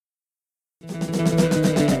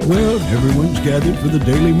Well, everyone's gathered for the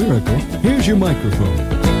Daily Miracle. Here's your microphone.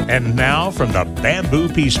 And now from the Bamboo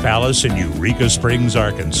Peace Palace in Eureka Springs,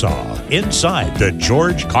 Arkansas, inside the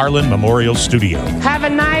George Carlin Memorial Studio. Have a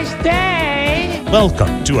nice day.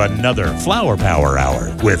 Welcome to another Flower Power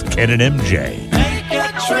Hour with Ken and MJ. Take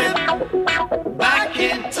a trip back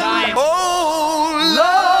in time. Oh,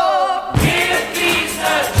 Lord, give me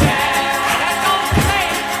a chance.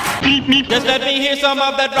 Beep, beep. Just let me hear some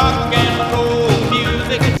of that rock and roll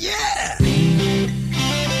music. Yeah!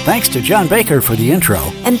 Thanks to John Baker for the intro.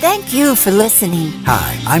 And thank you for listening.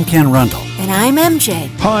 Hi, I'm Ken Rundle. And I'm MJ.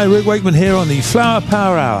 Hi, Rick Wakeman here on the Flower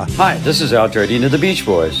Power Hour. Hi, this is Al Jardine of the Beach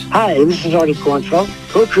Boys. Hi, this is Artie Cornfeld,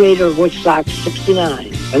 co-creator of Woodstock 69.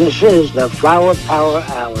 And this is the Flower Power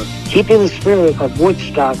Hour, keeping the spirit of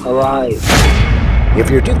Woodstock alive. If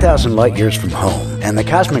you're 2,000 light years from home and the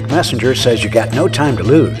cosmic messenger says you got no time to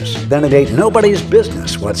lose, then it ain't nobody's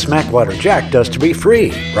business what Smackwater Jack does to be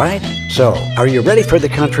free, right? So, are you ready for the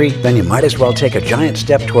country? Then you might as well take a giant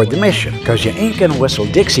step toward the mission, because you ain't gonna whistle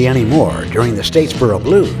Dixie anymore during the Statesboro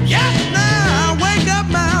Blues. Yes, now, wake up,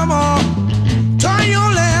 mama. Turn your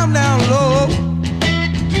lamp down low.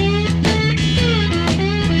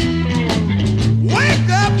 Wake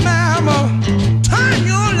up, mama. Turn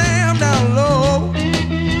your lamp down low.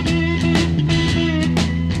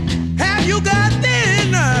 Have you got the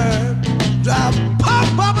nerve to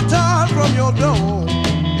pop up a tart from your door?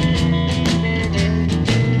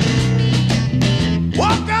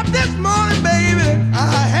 Woke up this morning, baby,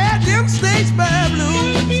 I had them Statesboro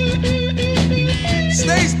Blues.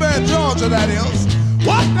 Statesboro, Georgia, that is.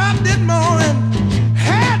 Woke up this morning,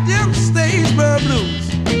 had them Statesboro Blues.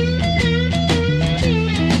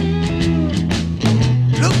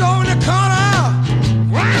 Looked over in the corner,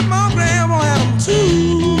 grandma had them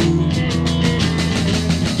too.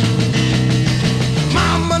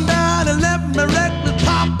 Mama died and left me reckless,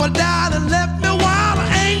 Papa died and left me wild. I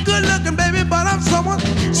ain't good looking, baby, but I'm someone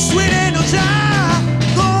sweet angel child.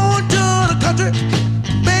 Going to the country,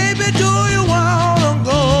 baby, do you wanna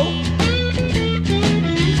go?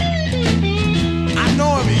 I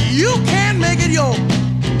know if you can't make it, your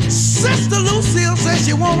sister Lucille says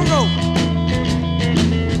she wanna go.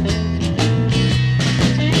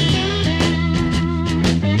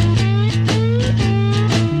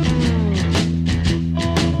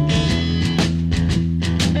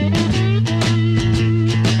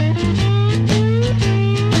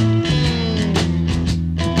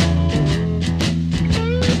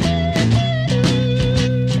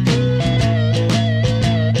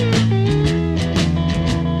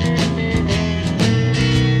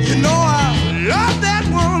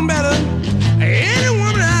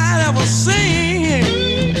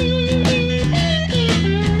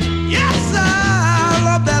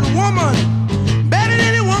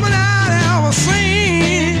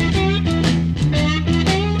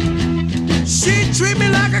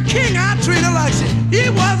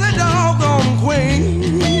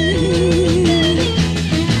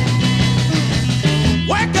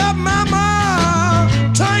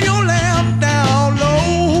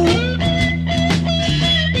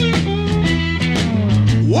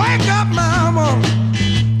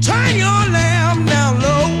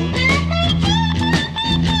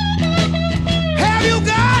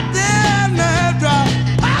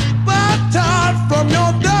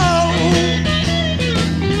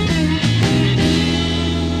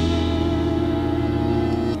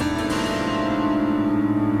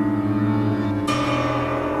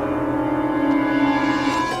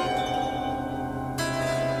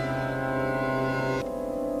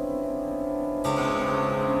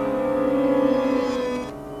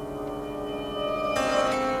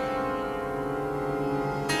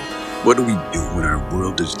 What do we do when our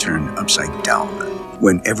world is turned upside down?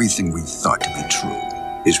 When everything we thought to be true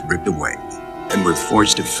is ripped away and we're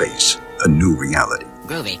forced to face a new reality?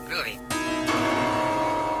 Groovy.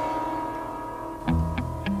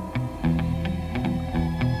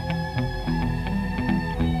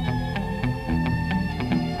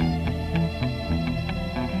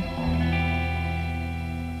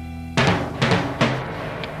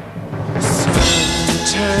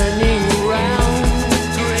 Turning round,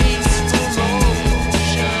 graceful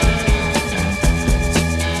motion.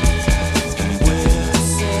 We're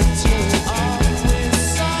setting off with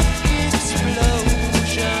soft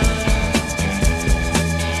explosion.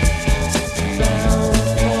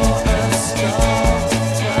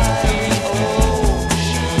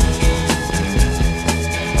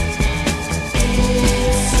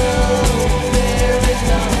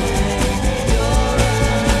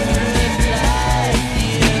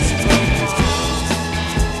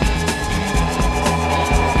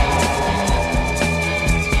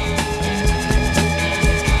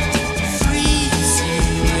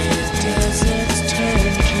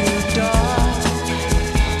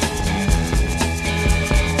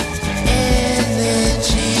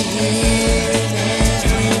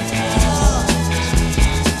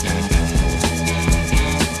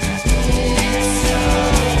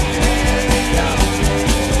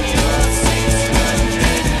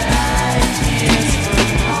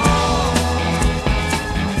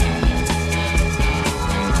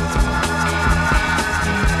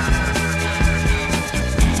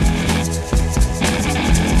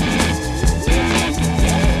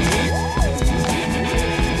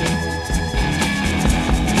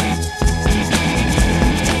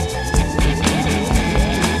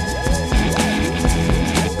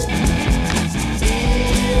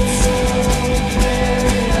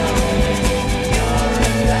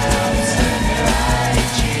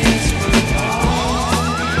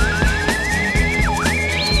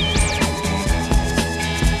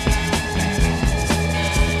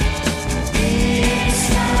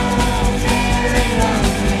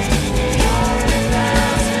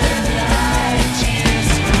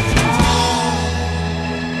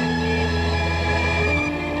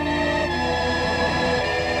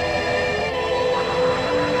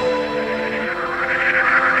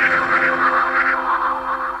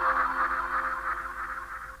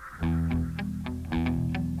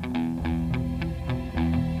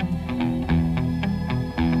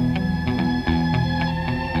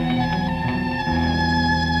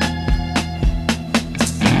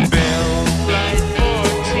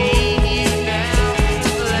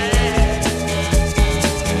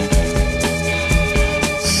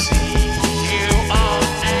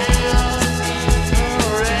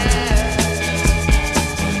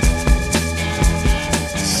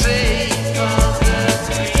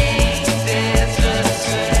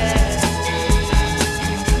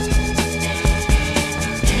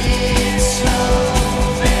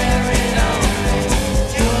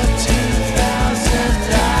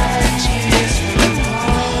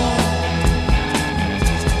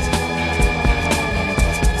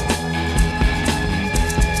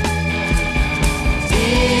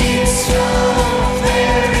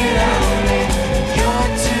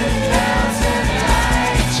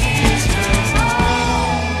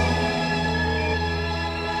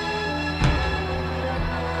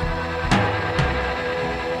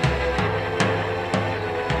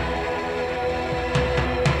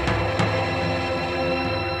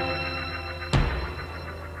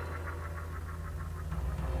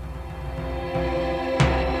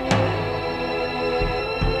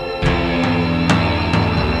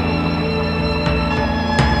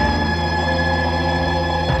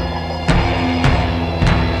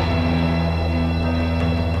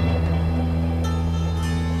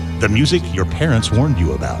 The music your parents warned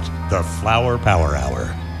you about. The Flower Power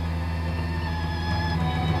Hour.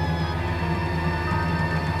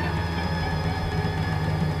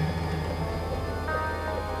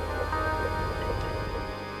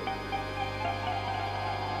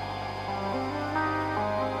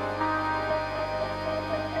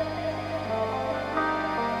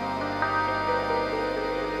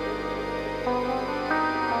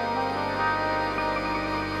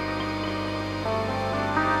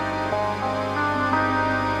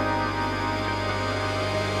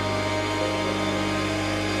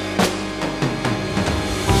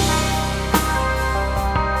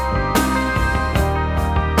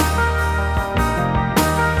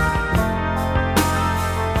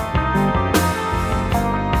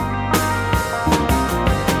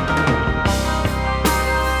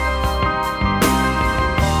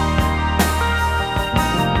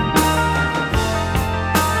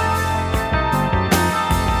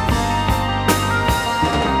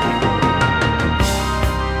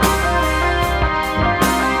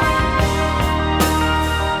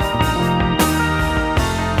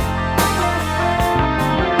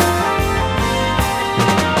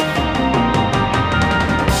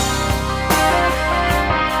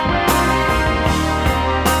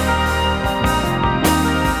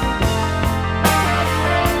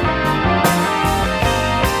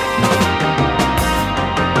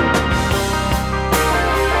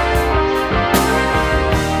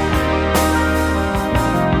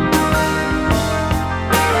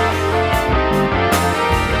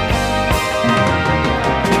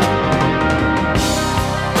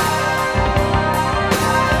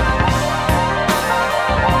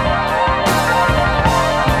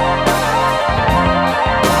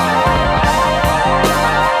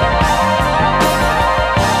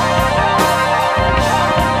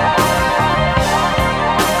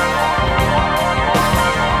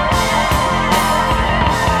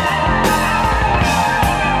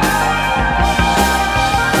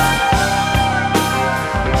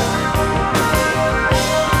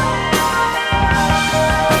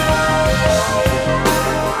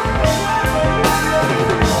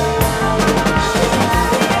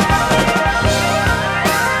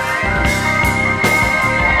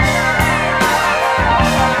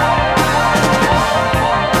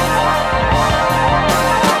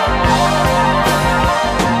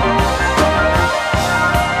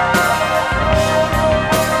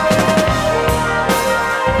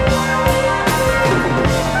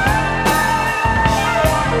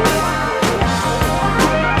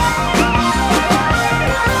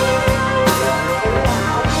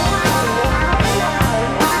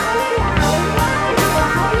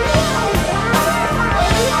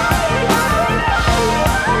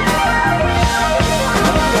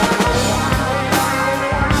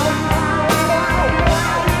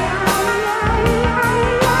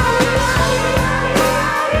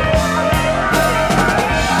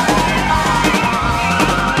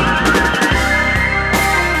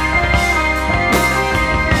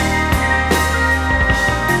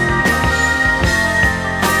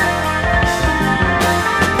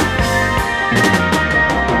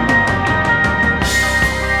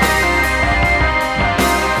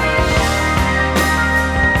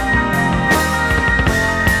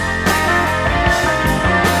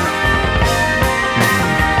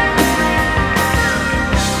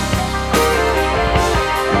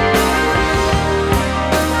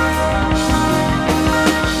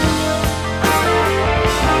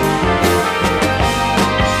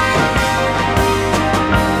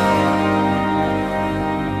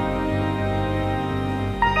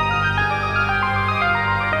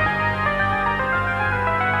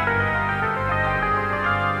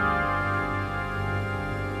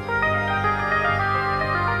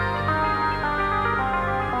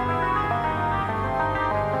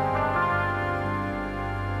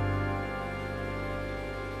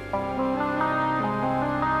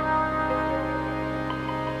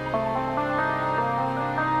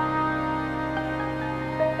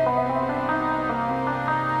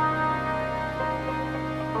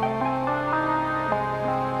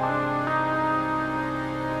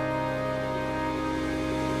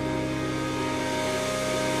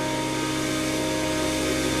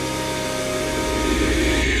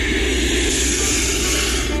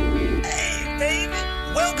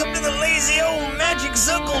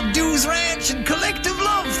 Dues Ranch and Collective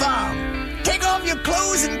Love Farm. Take off your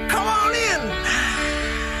clothes and come on in.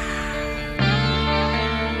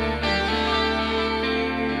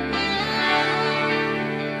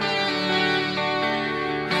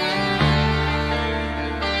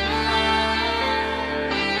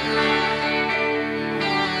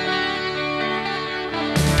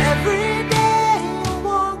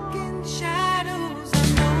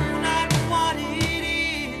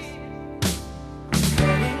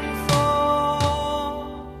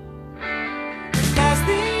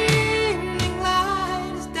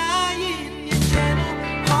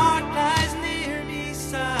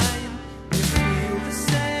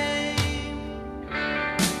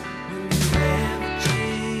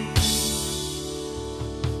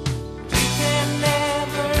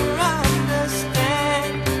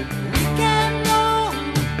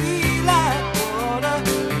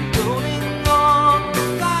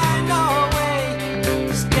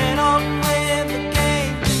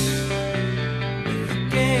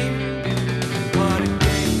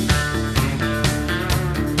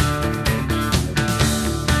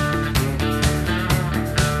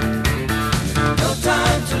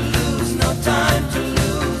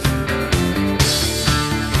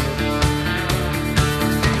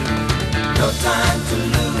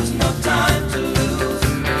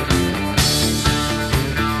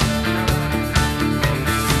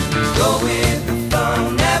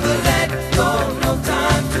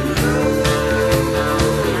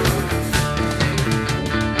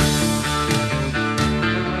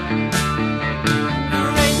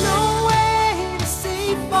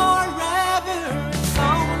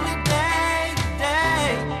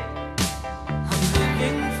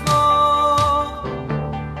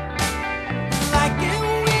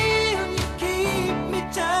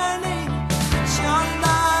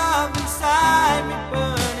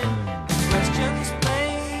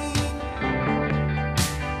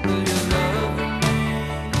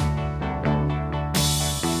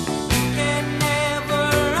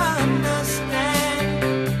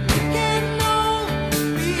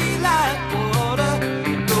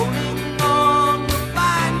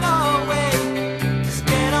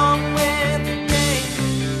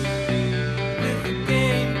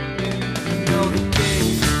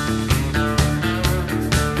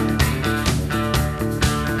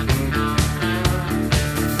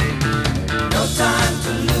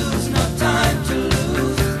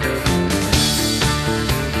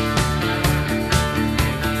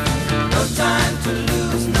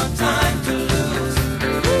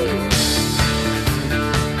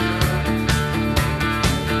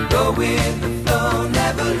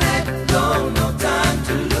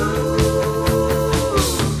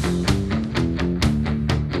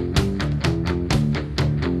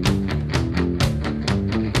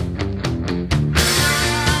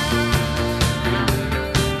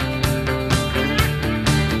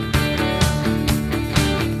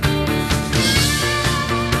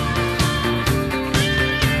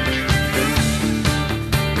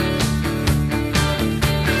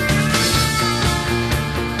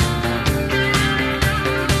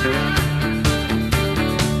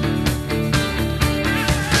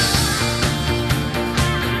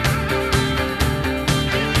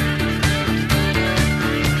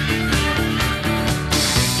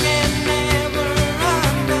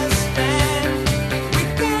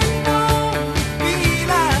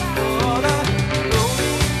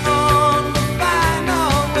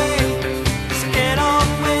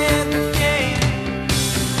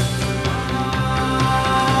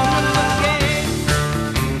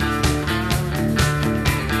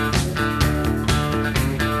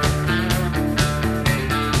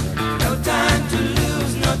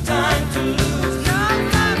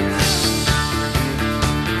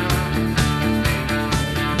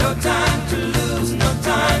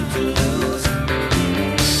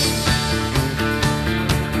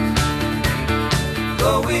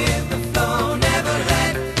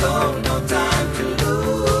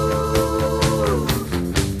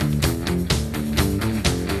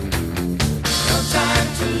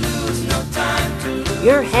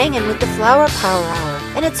 hanging with the Flower Power Hour,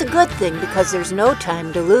 and it's a good thing because there's no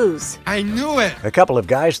time to lose. I knew it. A couple of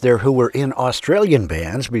guys there who were in Australian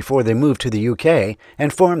bands before they moved to the UK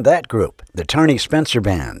and formed that group, the Tarney Spencer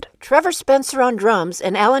Band. Trevor Spencer on drums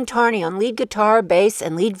and Alan Tarney on lead guitar, bass,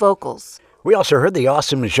 and lead vocals. We also heard the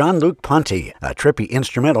awesome Jean-Luc Ponty, a trippy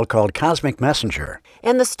instrumental called Cosmic Messenger.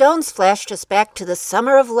 And the Stones flashed us back to the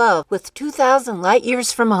summer of love with 2,000 Light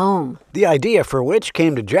Years from Home. The idea for which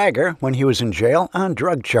came to Jagger when he was in jail on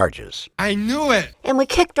drug charges. I knew it. And we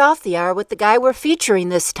kicked off the hour with the guy we're featuring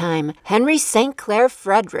this time, Henry St. Clair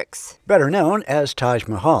Fredericks. Better known as Taj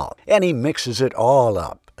Mahal, and he mixes it all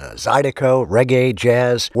up. Zydeco, reggae,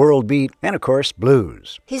 jazz, world beat, and of course,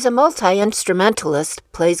 blues. He's a multi-instrumentalist,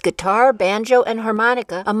 plays guitar, banjo, and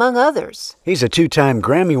harmonica, among others. He's a 2-time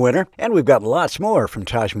Grammy winner, and we've got lots more from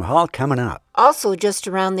Taj Mahal coming up. Also, just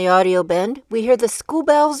around the audio bend, we hear the school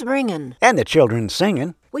bells ringing. And the children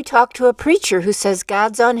singing. We talk to a preacher who says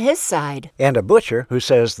God's on his side. And a butcher who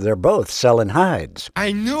says they're both selling hides.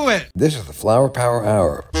 I knew it. This is the Flower Power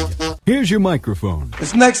Hour. Here's your microphone.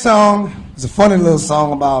 This next song is a funny little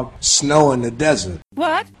song about snow in the desert.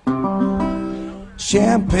 What?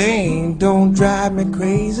 Champagne don't drive me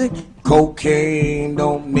crazy. Cocaine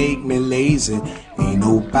don't make me lazy. Ain't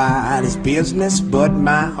nobody's business but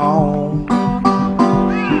my own.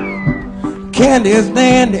 Candy is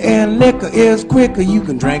dandy and liquor is quicker. You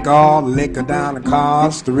can drink all the liquor down in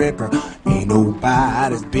Costa Rica. Ain't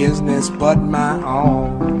nobody's business but my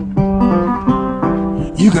own.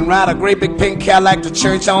 You can ride a great big pink Cadillac to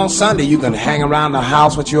church on Sunday. You can hang around the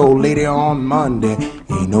house with your old lady on Monday.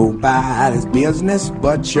 Ain't nobody's business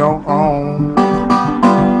but your own.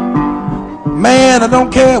 Man, I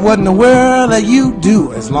don't care what in the world that you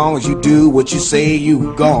do, as long as you do what you say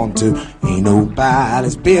you gone to. Ain't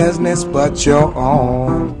nobody's business but your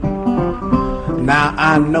own. Now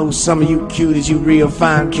I know some of you cuties, you real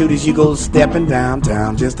fine cuties, you go stepping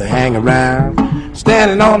downtown just to hang around.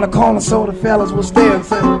 Standing on the corner so the fellas will stare and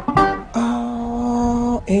say,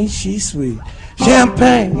 oh, ain't she sweet.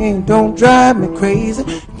 Champagne don't drive me crazy.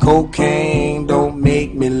 Cocaine don't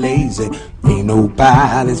make me lazy. Ain't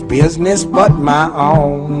nobody's business but my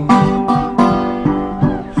own.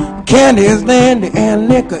 Candy is dandy and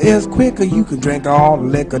liquor is quicker. You can drink all the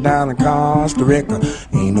liquor down in Costa Rica.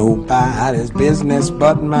 Ain't nobody's business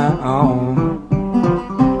but my own.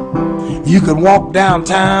 You can walk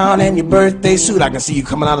downtown in your birthday suit. I can see you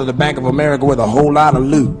coming out of the Bank of America with a whole lot of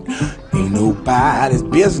loot. Ain't nobody's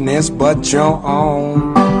business but your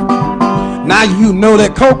own. Now you know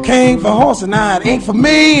that cocaine for horse and it ain't for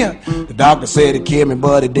me. The doctor said it killed me,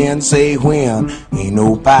 but it didn't say when. Ain't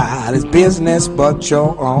nobody's business but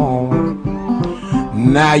your own.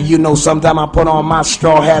 Now you know sometime I put on my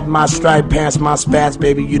straw hat, my striped pants, my spats,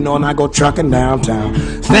 baby, you know, and I go trucking downtown.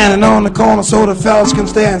 Standing on the corner so the fellas can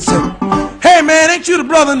stare and say, hey man, ain't you the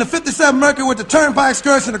brother in the 57 Mercury with the turnpike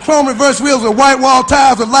skirts and the chrome reverse wheels with white wall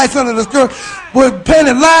tires with lights under the skirt, with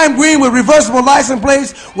painted lime green with reversible license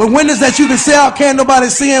plates, with windows that you can see out, can't nobody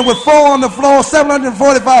see, and with 4 on the floor,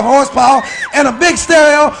 745 horsepower, and a big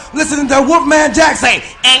stereo, listening to Wolfman Jack say,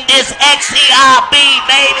 ain't this XCRB,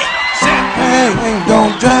 baby? Champagne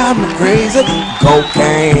don't drive me crazy.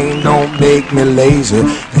 Cocaine don't make me lazy.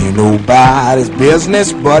 Ain't nobody's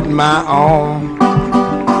business but my own.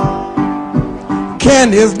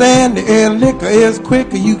 Candy is dandy and liquor is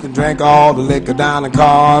quicker. You can drink all the liquor down in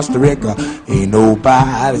Costa Rica. Ain't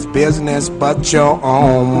nobody's business but your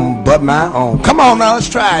own, but my own. Come on now, let's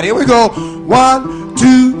try it. Here we go. 1,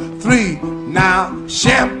 2, 3. Now,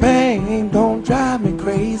 champagne don't drive me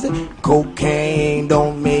crazy. Cocaine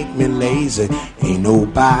don't make me lazy. Ain't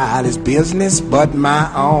nobody's business but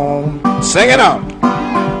my own. Sing it up.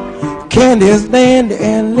 Candy is dandy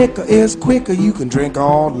and liquor is quicker. You can drink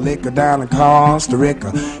all the liquor down in Costa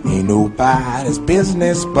Rica. Ain't nobody's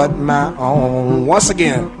business but my own. Once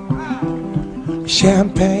again.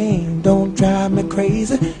 Champagne don't drive me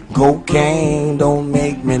crazy. Cocaine don't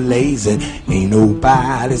make me lazy. Ain't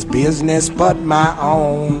nobody's business but my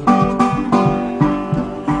own.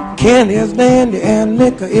 Candy is dandy and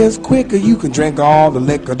liquor is quicker. You can drink all the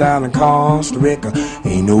liquor down in Costa Rica.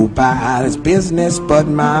 Ain't nobody's business but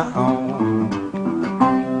my own.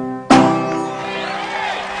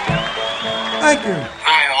 Thank you.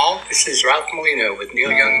 Hi all, this is Ralph Molino with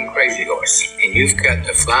Neil Young and Crazy Horse, and you've got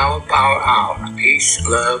the Flower Power Hour. Peace,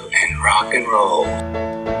 love, and rock and roll.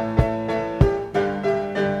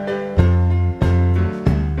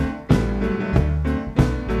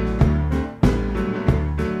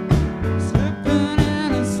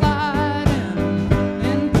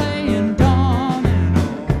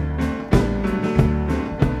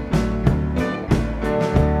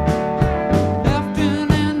 Left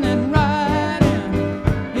in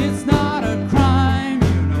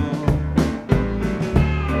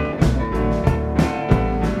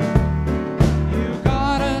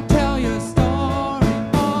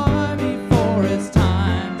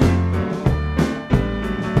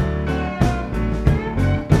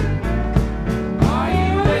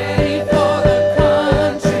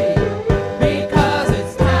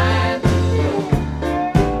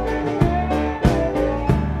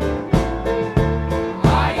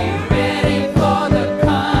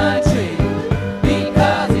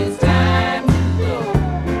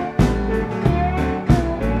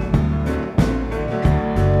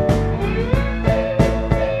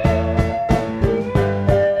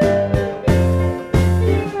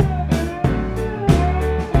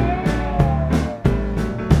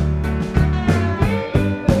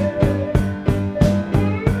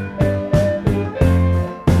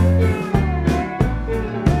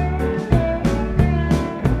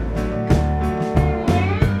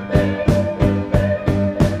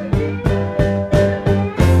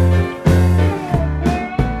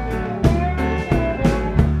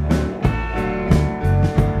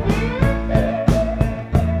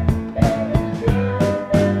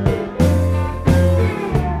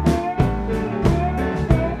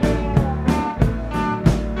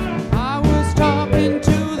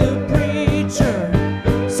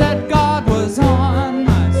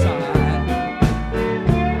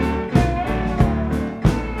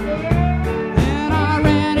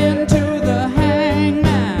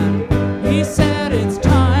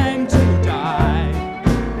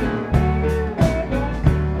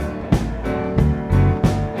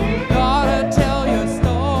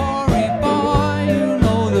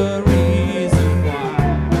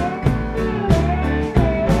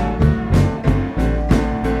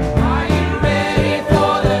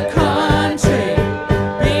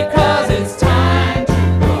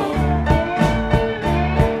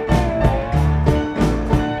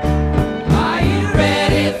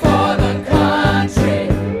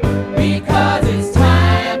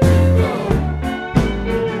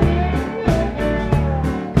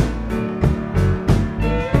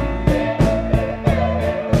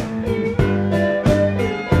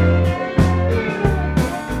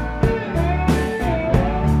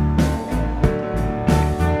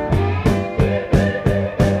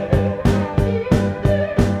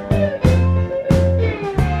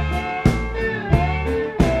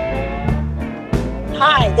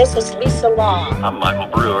Hi, this is Lisa Long. I'm Michael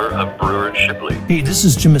Brewer of Brewer and Shipley. Hey, this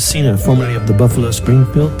is Jim Messina, formerly of the Buffalo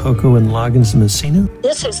Springfield, Poco and Loggins Messina.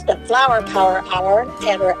 This is the Flower Power Hour,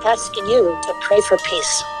 and we're asking you to pray for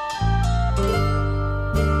peace.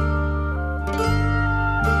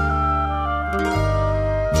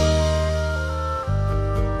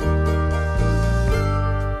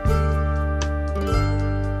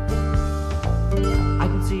 I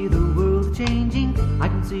can see the world changing, I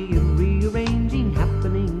can see it rearranging,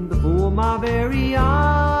 happening before my very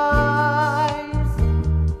eyes.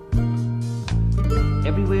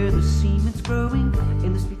 Everywhere the cement's growing,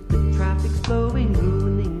 in the street the traffic's flowing,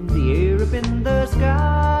 ruining the air up in the skies.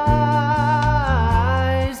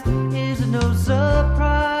 Is it no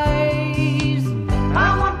surprise?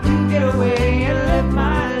 I want to get away and live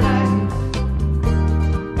my life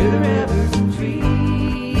to the rivers and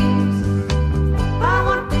trees. I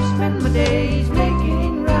want to spend my days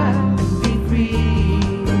making right and be free,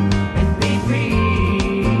 and be free.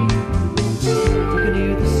 You can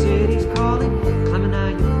hear the cities calling, climbing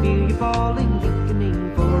out you feel you falling,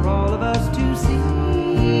 beckoning for all of us to see.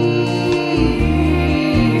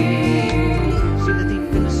 See the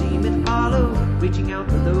thief in the cement hollow, reaching out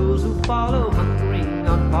for those who follow, hungering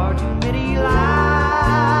on far too many lies.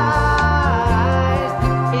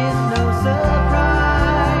 Is no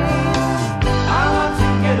surprise. I want to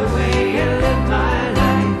get away and live my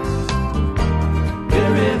life to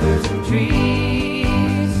the rivers and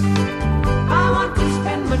trees. I want to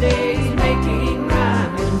spend my days making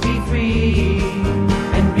rhyme and be free,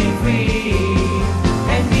 and be free,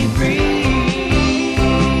 and be free.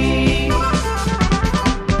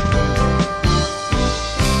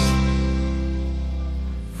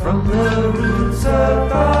 From the roots of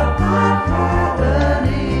thought, I had an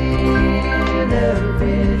inner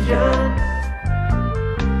vision.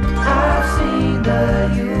 I've seen the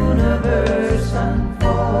universe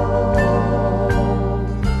unfold.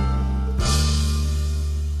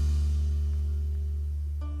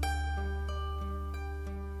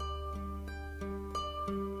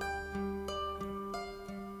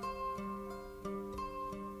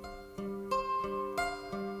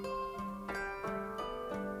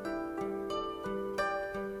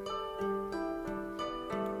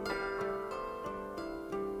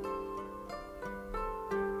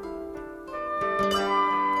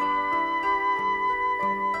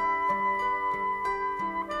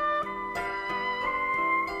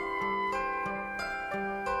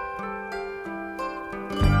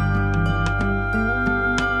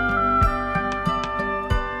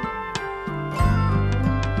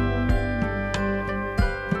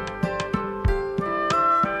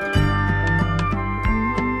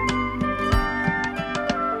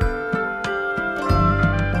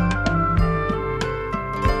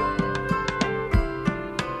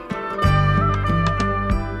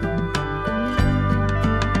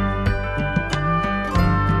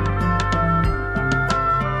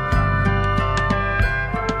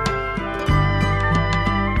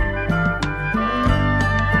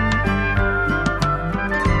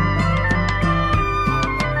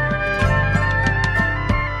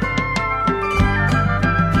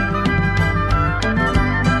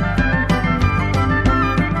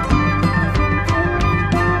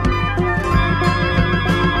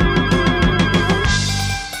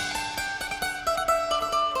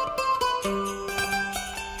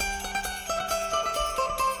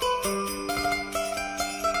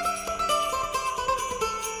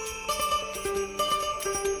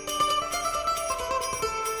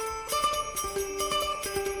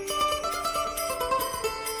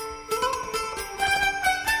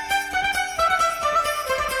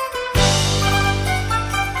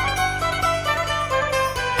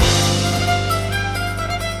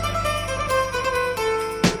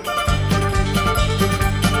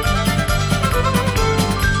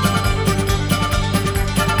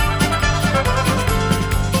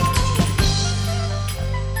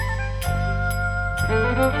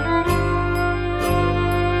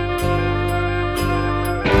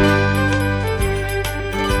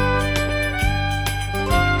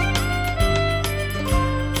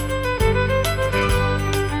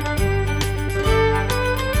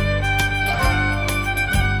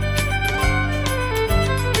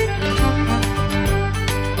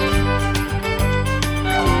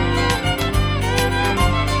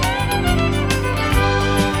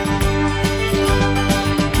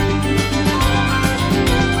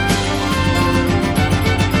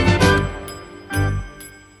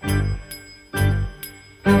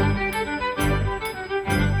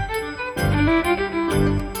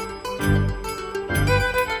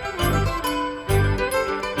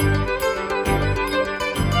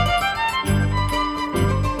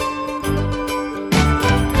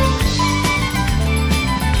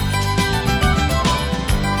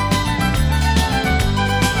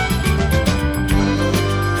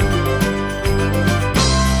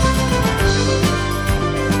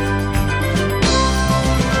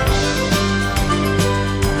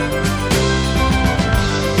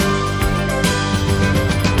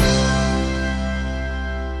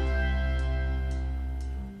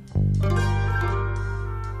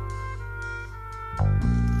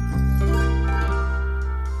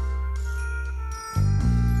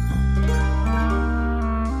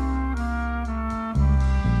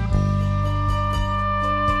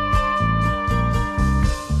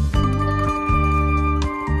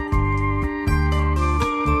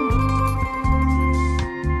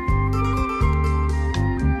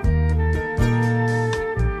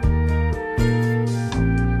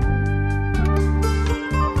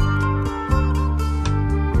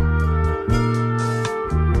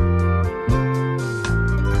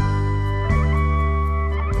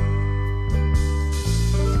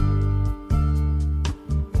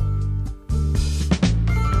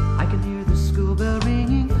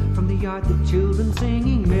 graveyard, the children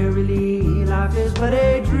singing merrily. Life is but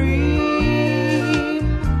a dream.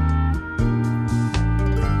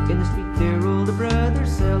 In the street there older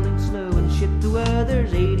brothers selling snow and shit to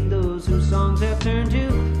others, aiding those whose songs have turned to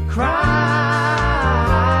Christ.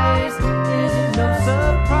 This is no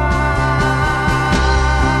surprise.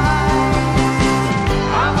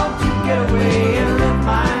 I want to get away and live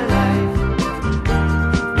my life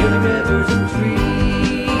near the rivers and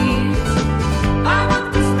trees. I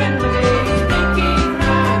want to spend my days thinking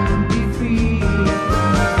I can be free and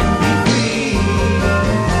be free.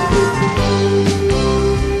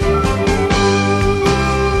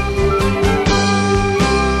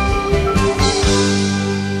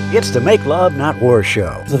 It's the Make Love Not War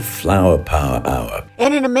show. The Flower Power Hour.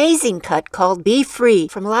 And an amazing cut called Be Free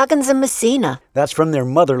from Loggins and Messina. That's from their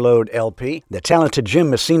Motherlode LP. The talented Jim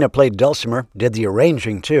Messina played dulcimer, did the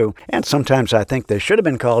arranging too, and sometimes I think they should have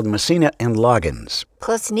been called Messina and Loggins.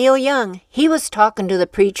 Plus Neil Young, he was talking to the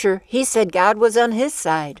preacher. He said God was on his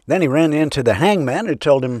side. Then he ran into the hangman who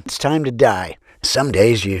told him it's time to die. Some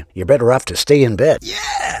days you're better off to stay in bed.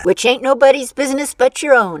 Yeah! Which ain't nobody's business but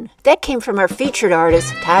your own. That came from our featured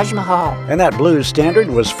artist, Taj Mahal. And that blues standard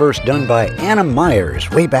was first done by Anna Myers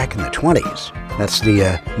way back in the 20s. That's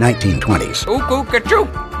the 1920s.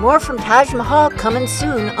 More from Taj Mahal coming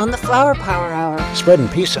soon on the Flower Power Hour. Spreading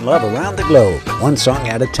peace and love around the globe, one song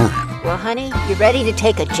at a time. Well, honey, you ready to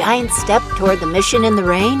take a giant step toward the mission in the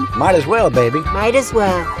rain? Might as well, baby. Might as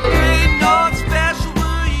well.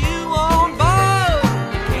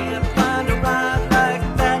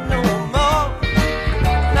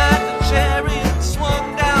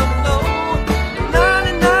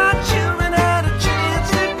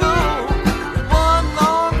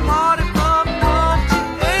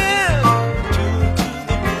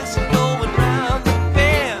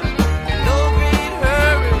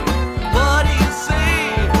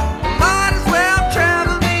 Might as well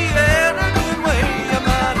travel the elegant way. I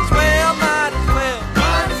might as well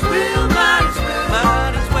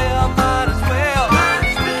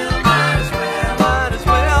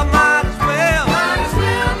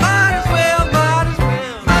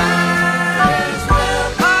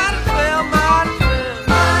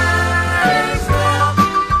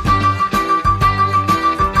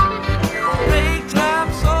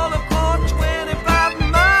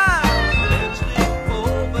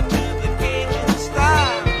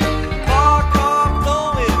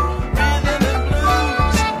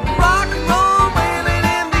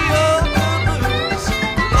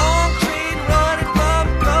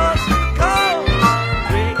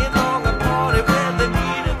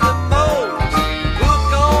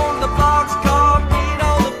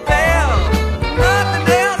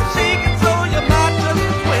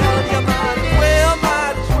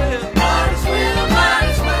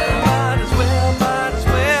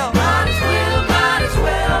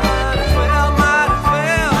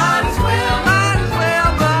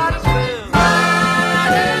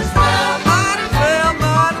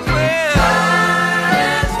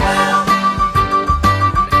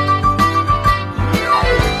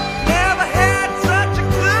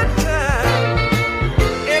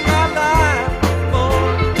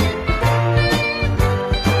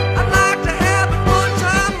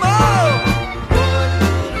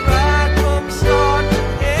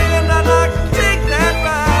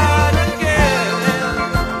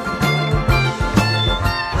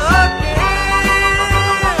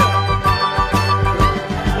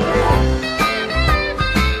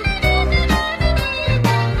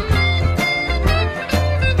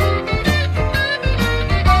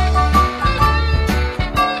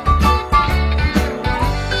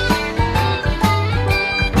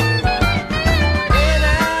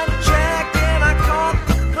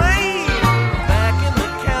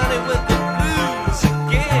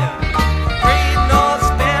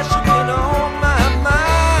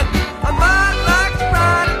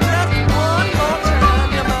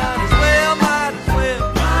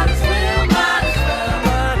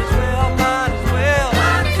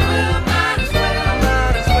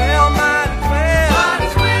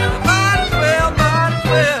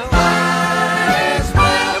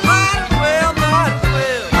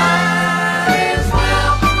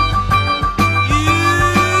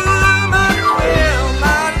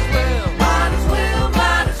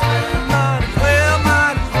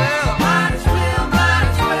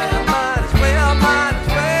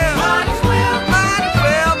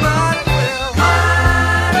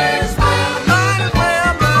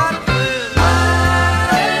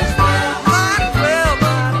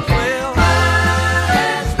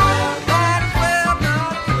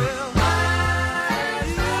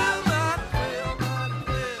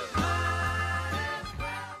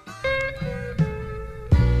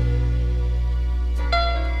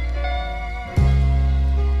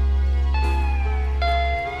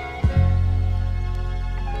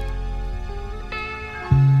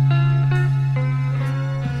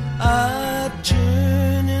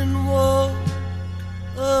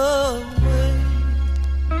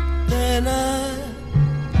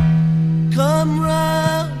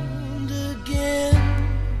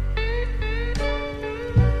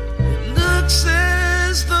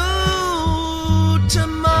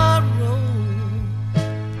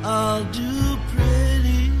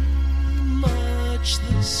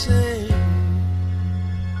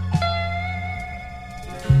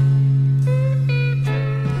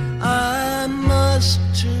just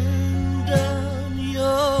turn down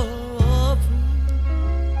your offer,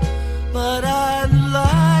 but I'd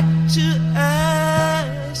like to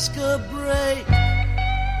ask a break.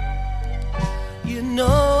 You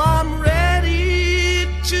know I'm ready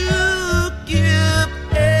to give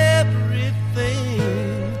everything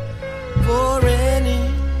for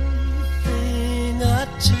anything I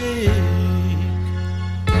take.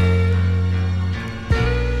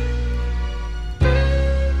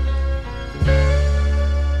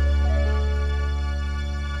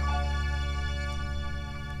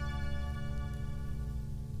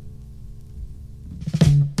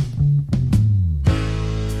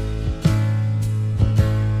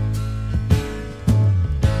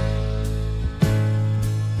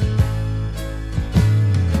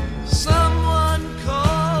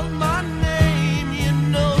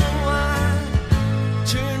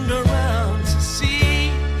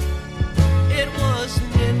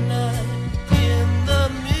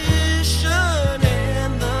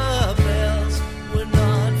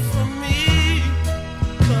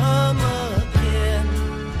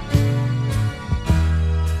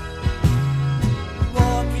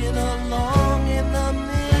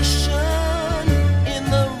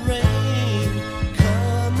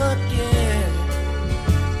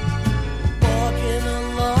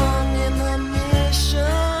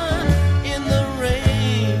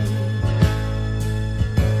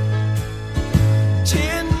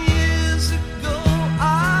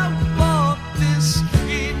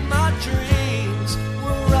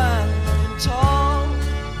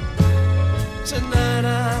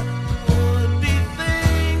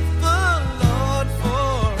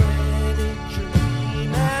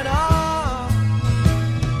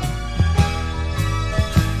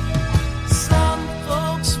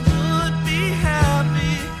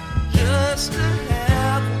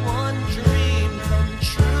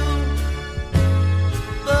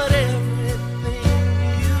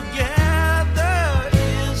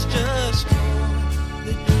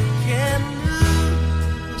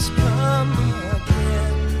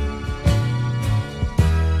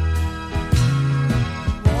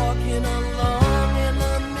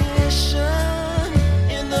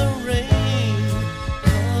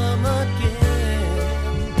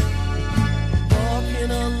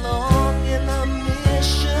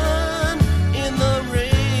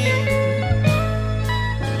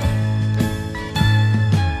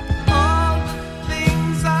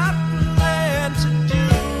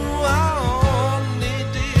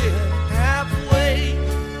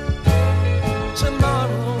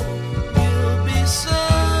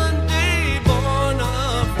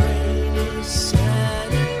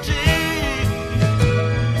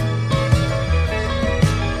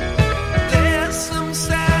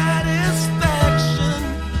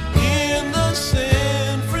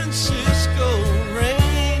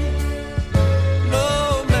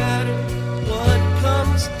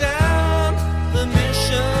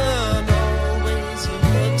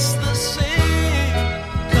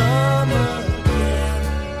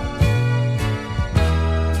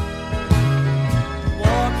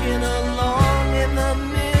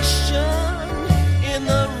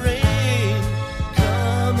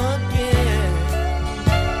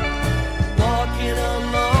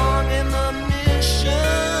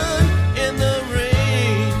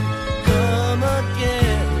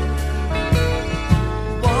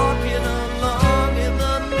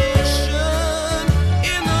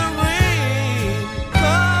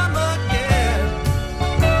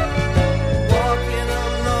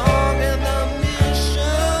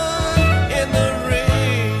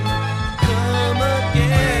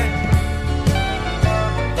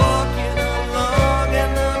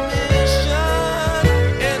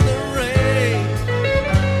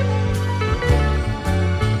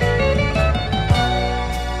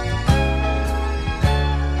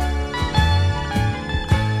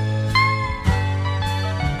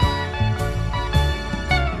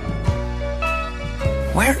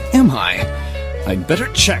 Where am I? I'd better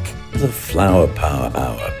check. The Flower Power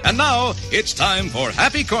Hour. And now, it's time for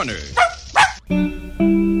Happy Corner.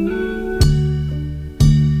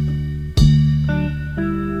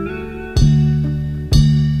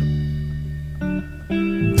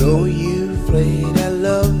 Though you've played at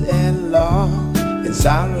love and law, and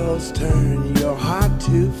sorrows turn your heart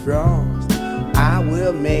to frost, I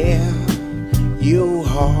will melt your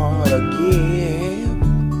heart again.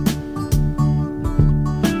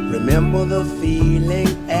 Remember the feeling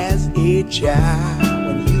as a child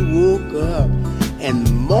when you woke up and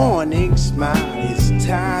the morning smile. It's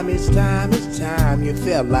time, it's time, it's time. You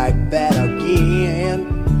felt like that again.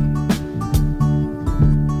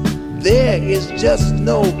 There is just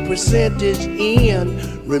no percentage in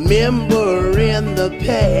remembering the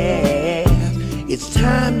past. It's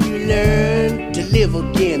time you learn to live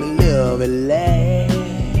again and love and last.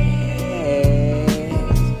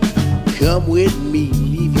 Come with me,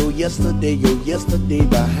 leave your yesterday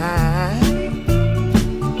behind,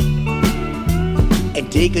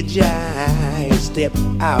 and take a giant step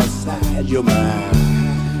outside your mind.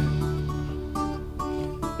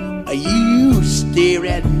 You stare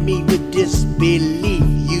at me with disbelief.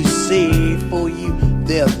 You say for you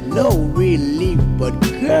there's no relief. But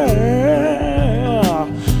girl,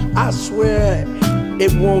 I swear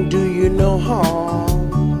it won't do you no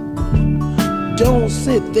harm. Don't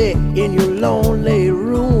sit there in your lonely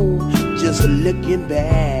room, just looking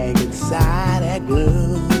back inside that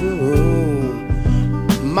gloom.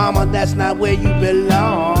 Mama, that's not where you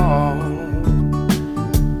belong.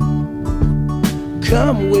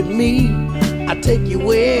 Come with me, I'll take you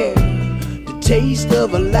where the taste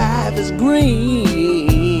of a life is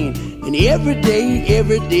green. And every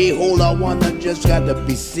day, all I wanna just got to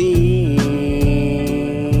be seen.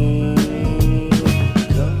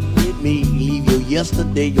 Come with me, leave your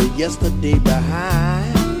yesterday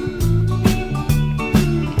behind,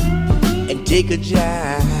 and take a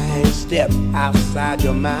giant step outside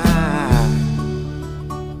your mind.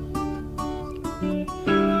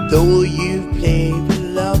 Though you've played with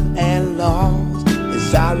love and loss, and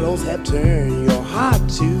sorrows have turned your heart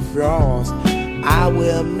to frost, I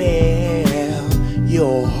will melt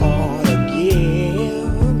your heart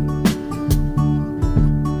again.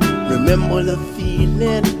 Remember the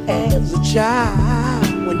feeling as a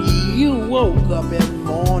child when you woke up in the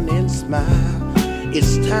morning smile.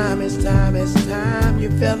 It's time, you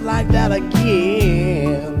felt like that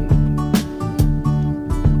again.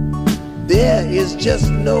 There is just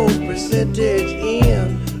no percentage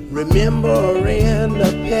in remembering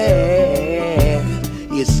the past.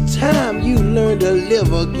 It's time you learn to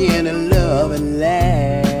live again and love and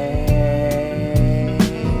laugh.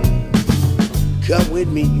 Come with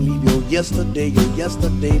me, leave your yesterday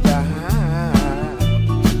behind,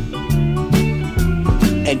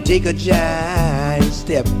 and take a giant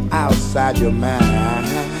step outside your mind.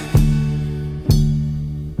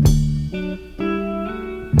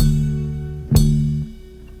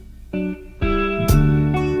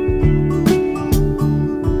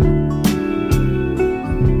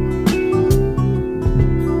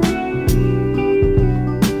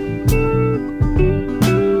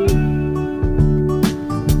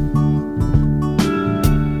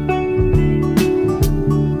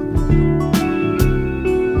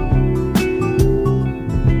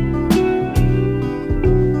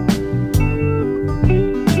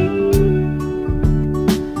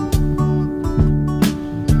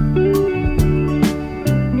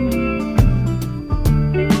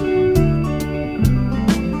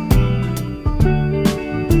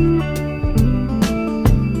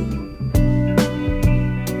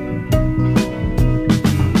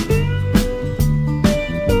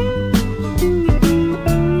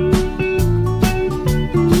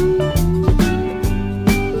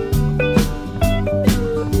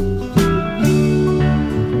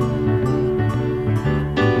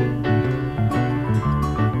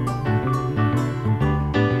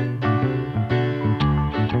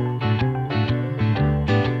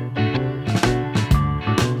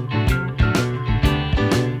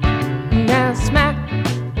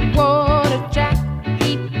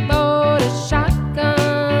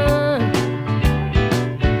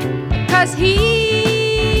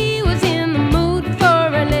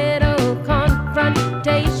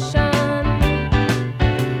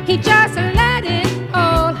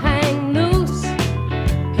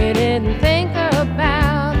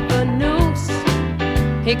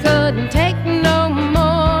 He couldn't take no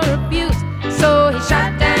more abuse, so he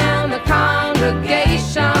shot down the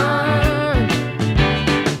congregation.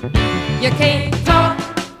 You can't talk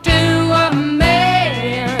to a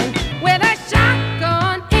man with a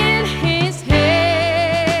shotgun in his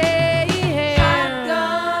hand.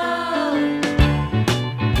 Shotgun.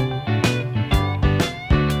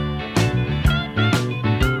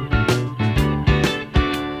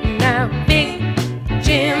 Now Big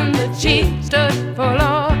Jim the Chief stood for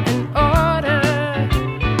law and order.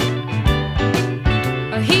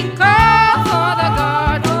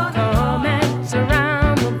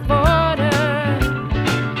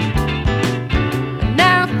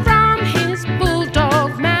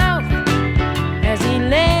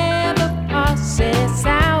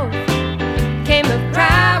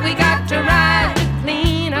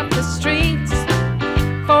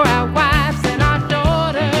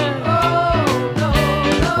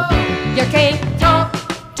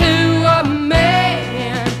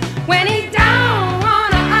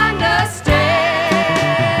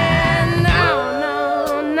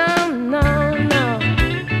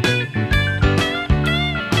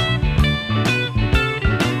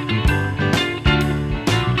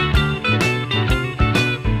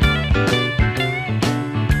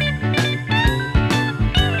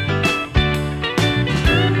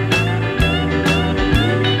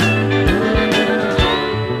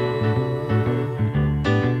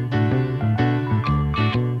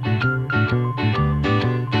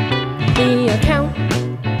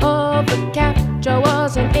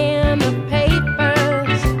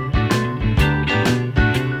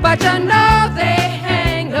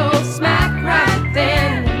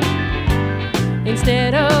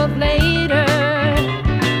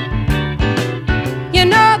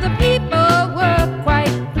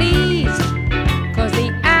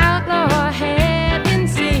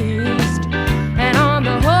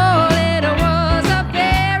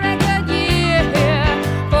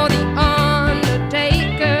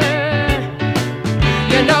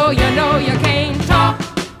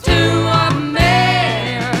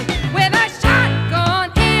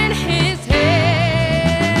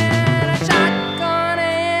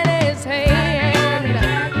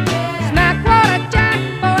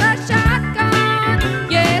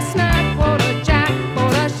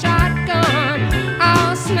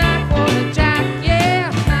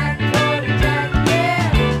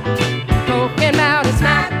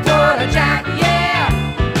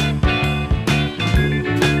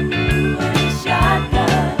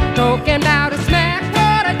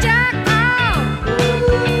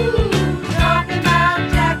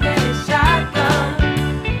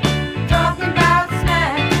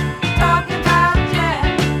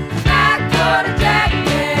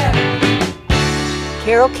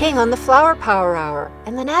 Carole King on the Flower Power Hour,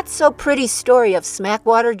 and the not-so-pretty story of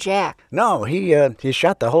Smackwater Jack. No, he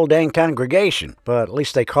shot the whole dang congregation, but at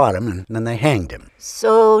least they caught him, and then they hanged him.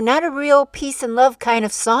 So, not a real peace and love kind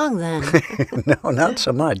of song, then. No, not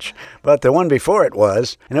so much. But the one before it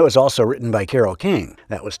was, and it was also written by Carole King.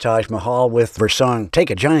 That was Taj Mahal with her song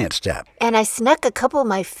Take a Giant Step. And I snuck a couple of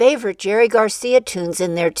my favorite Jerry Garcia tunes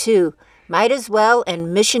in there, too. Might As Well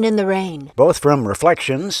and Mission in the Rain. Both from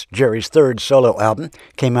Reflections, Jerry's third solo album,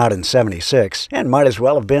 came out in '76, and might as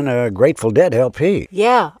well have been a Grateful Dead LP.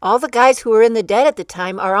 Yeah, all the guys who were in the Dead at the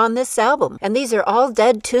time are on this album, and these are all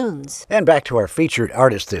Dead tunes. And back to our featured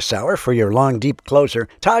artist this hour for your long, deep closer,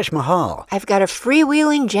 Taj Mahal. I've got a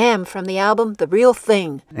freewheeling jam from the album The Real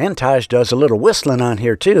Thing. And Taj does a little whistling on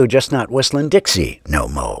here too, just not whistling Dixie, no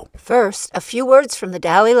mo. First, a few words from the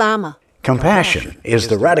Dalai Lama. Compassion is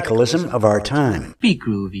the radicalism of our time. Be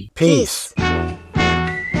groovy. Peace.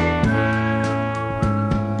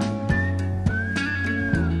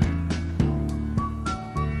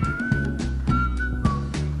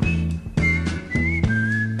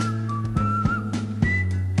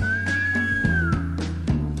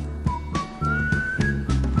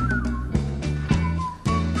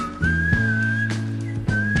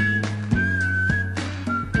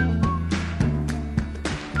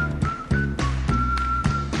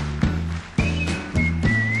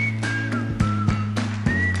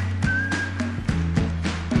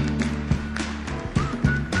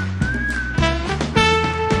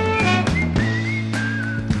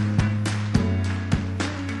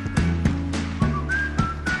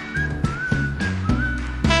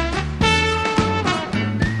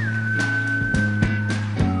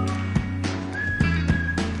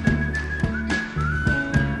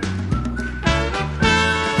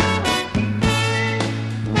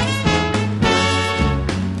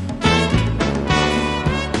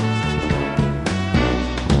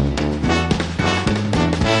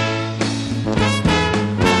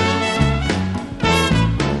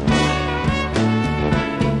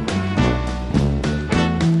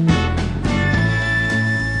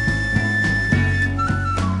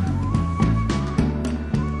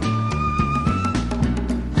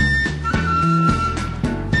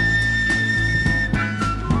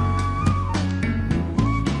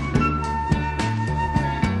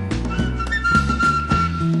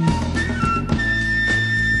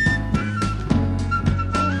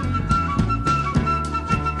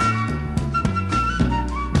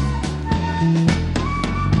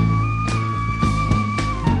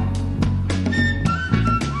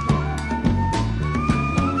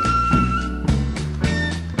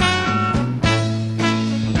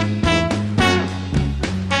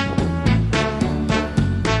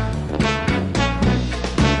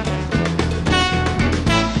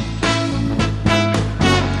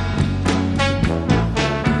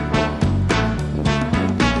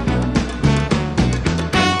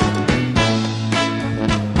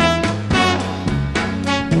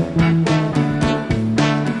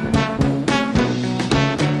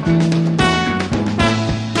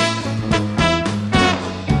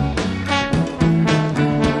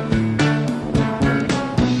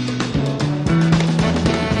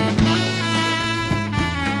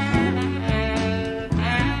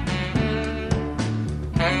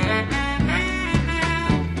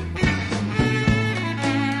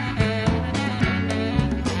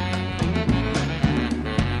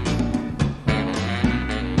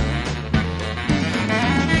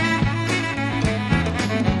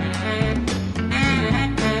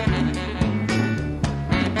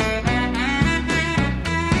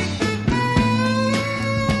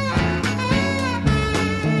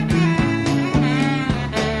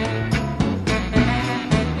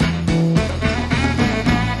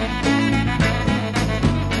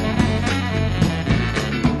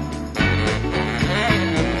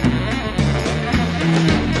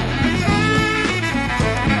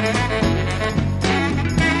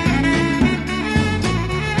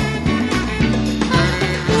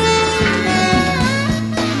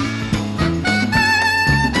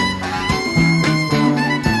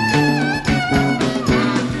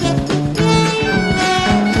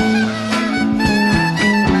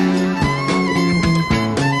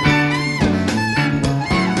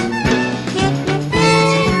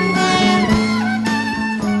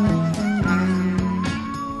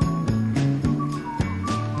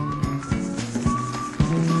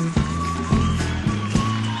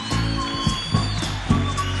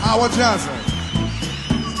 Howard Johnson,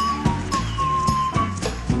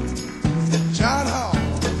 John Hall,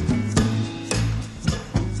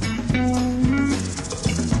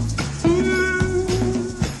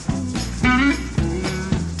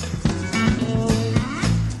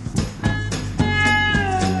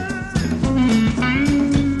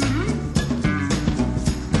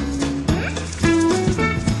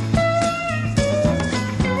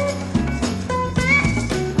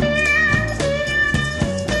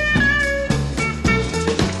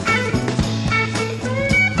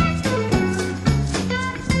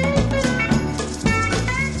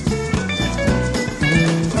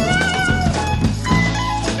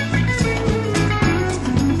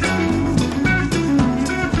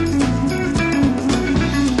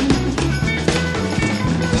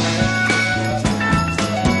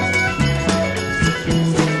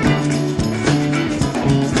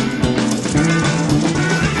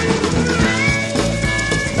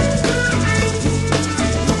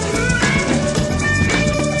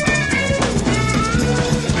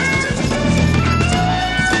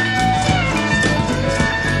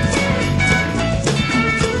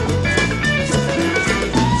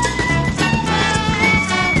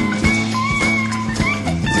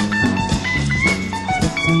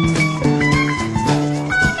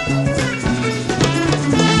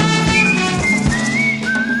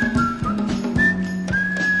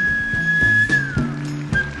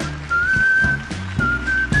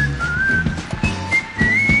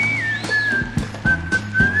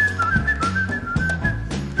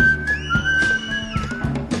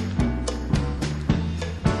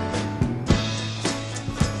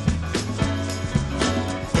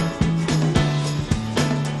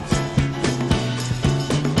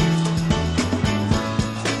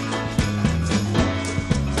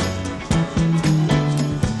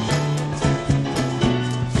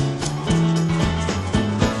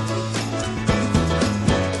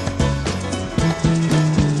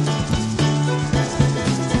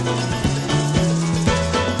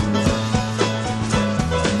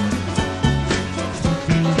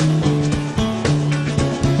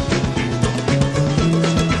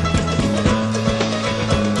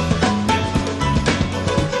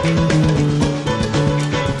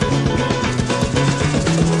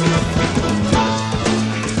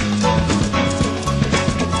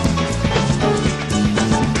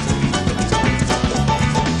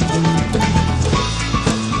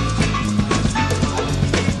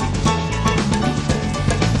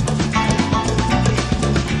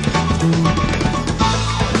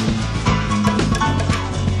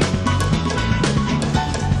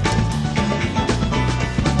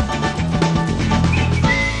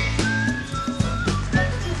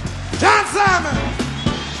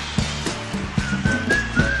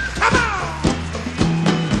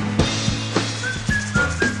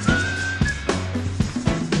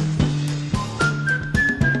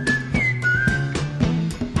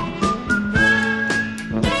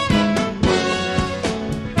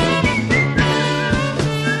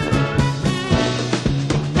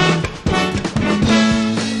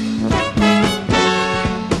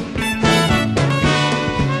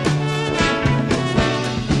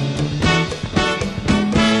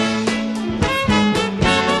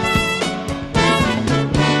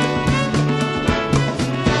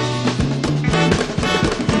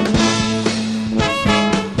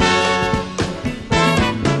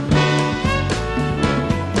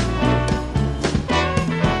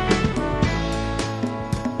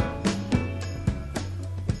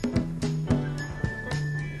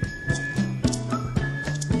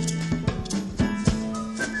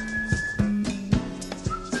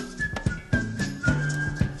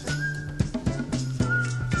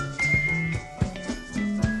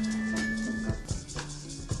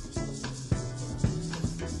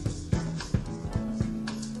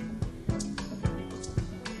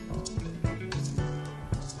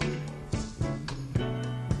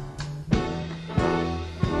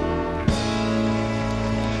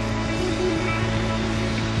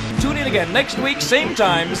 Again next week, same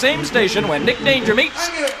time, same station, when Nick Danger meets.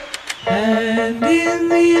 And in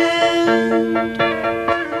the end,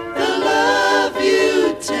 the love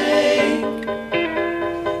you take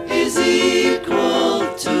is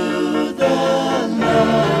equal to the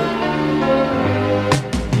love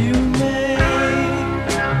you make.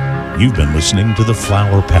 You've been listening to the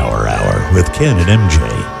Flower Power Hour with Ken and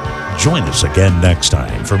MJ. Join us again next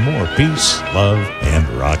time for more peace, love, and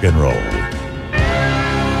rock and roll.